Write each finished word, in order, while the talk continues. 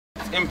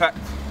Impact.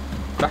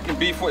 Back in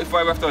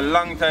B45 after a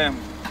long time.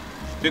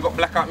 Big up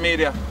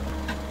BlackoutMedia.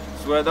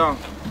 Swear down.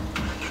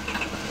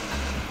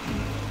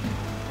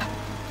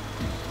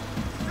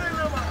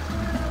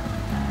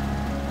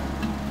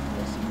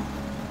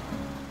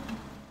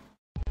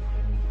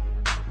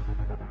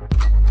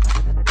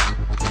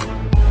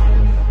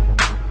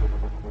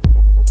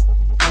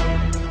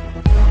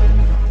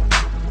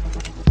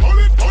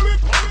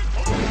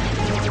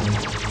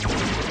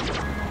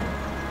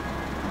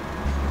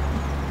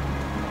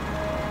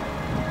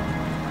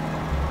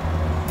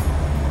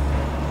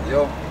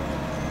 Yo,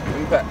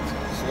 Impact,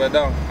 swear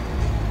down.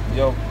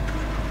 Yo.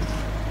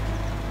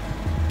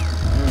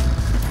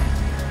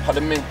 Had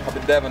a me, had the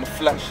dev and the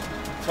flash.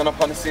 Turn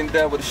up on the scene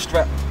there with a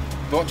strap.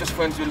 Not just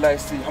friends you lie,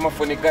 see, I'm a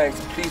funny guy,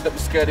 so please don't be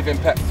scared of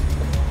impact.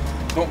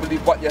 Don't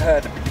believe what you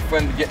heard, be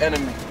friend with your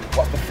enemy.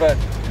 What's the third?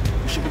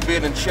 We should be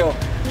real and chill.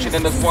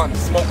 Chillin' as one,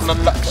 smoking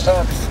on lots of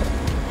herbs.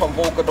 I'm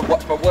vulgar to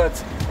watch my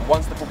words. I'm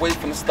one step away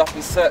from the stop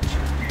and search.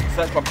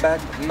 Search my bag,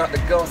 but not the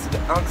girl, so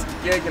the ounce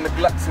of the gig and the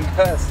Glocks in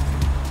hers.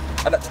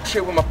 I like to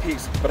chill with my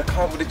peeps, but I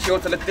can't really chill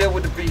till I deal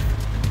with the beef.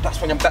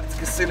 That's when I'm back to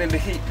concealing the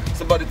heat.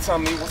 Somebody tell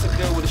me what's the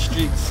deal with the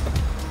streets.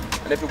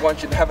 And everyone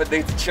should have a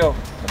day to chill.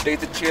 A day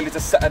to chill is a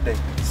Saturday,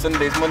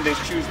 Sundays, Mondays,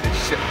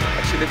 Tuesdays. Shit, I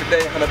chill every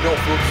day and I don't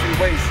feel two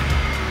ways.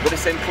 We're the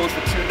same clothes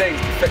for 2 days,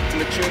 defecting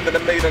the tune that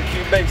I made on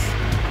Cubase.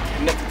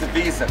 Connected to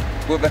Visa,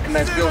 we'll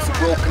recognize bills so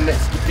we'll connect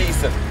to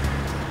decent.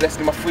 Bless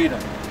me my freedom.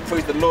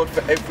 Praise the Lord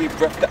for every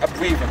breath that I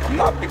breathe in. I'm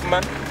not a big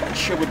man, but I'm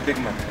sure with big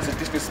man. So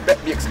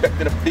disrespect be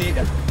expecting a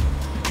beating.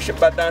 You should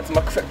bow down to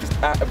my crep just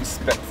out of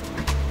respect.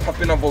 I've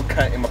been on road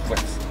counting my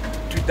breaths.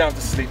 Too down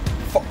to sleep.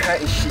 Fuck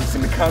counting sheets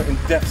and me counting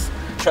deaths.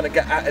 Trying to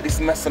get out of this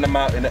mess and I'm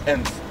out in the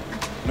ends.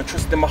 No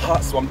trust in my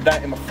heart, so I'm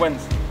doubting my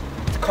friends.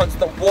 It's a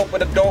constant war,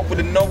 but I don't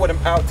really know what I'm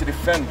out to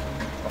defend.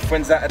 My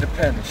friends out of the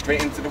pen,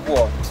 straight into the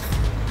war.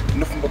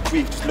 Nothing but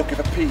grief, just looking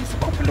for peace. A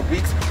couple of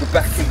weeks, we're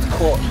back into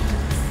court.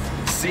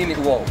 Seen it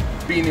all,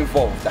 being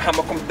involved. The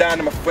hammer comes down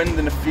and my friend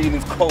and the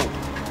feeling's cold.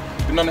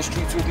 Been on the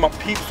streets with my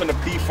peeps when the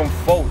beef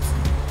unfolds.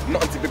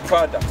 Nothing to be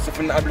proud of,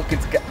 something that I'm looking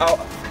to get out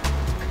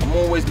of. I'm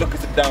always looking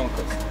to down,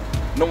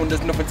 cause no one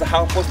does nothing to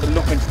help us, they're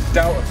looking to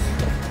doubt us.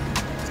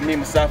 It's me,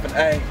 myself and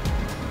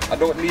I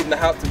don't need no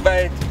help to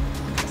ride.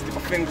 Stick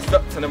my fingers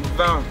up till I'm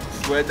found,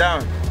 swear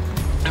down.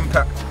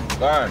 Impact,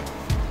 gone.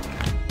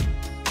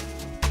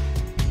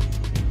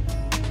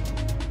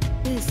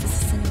 This is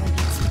cinema.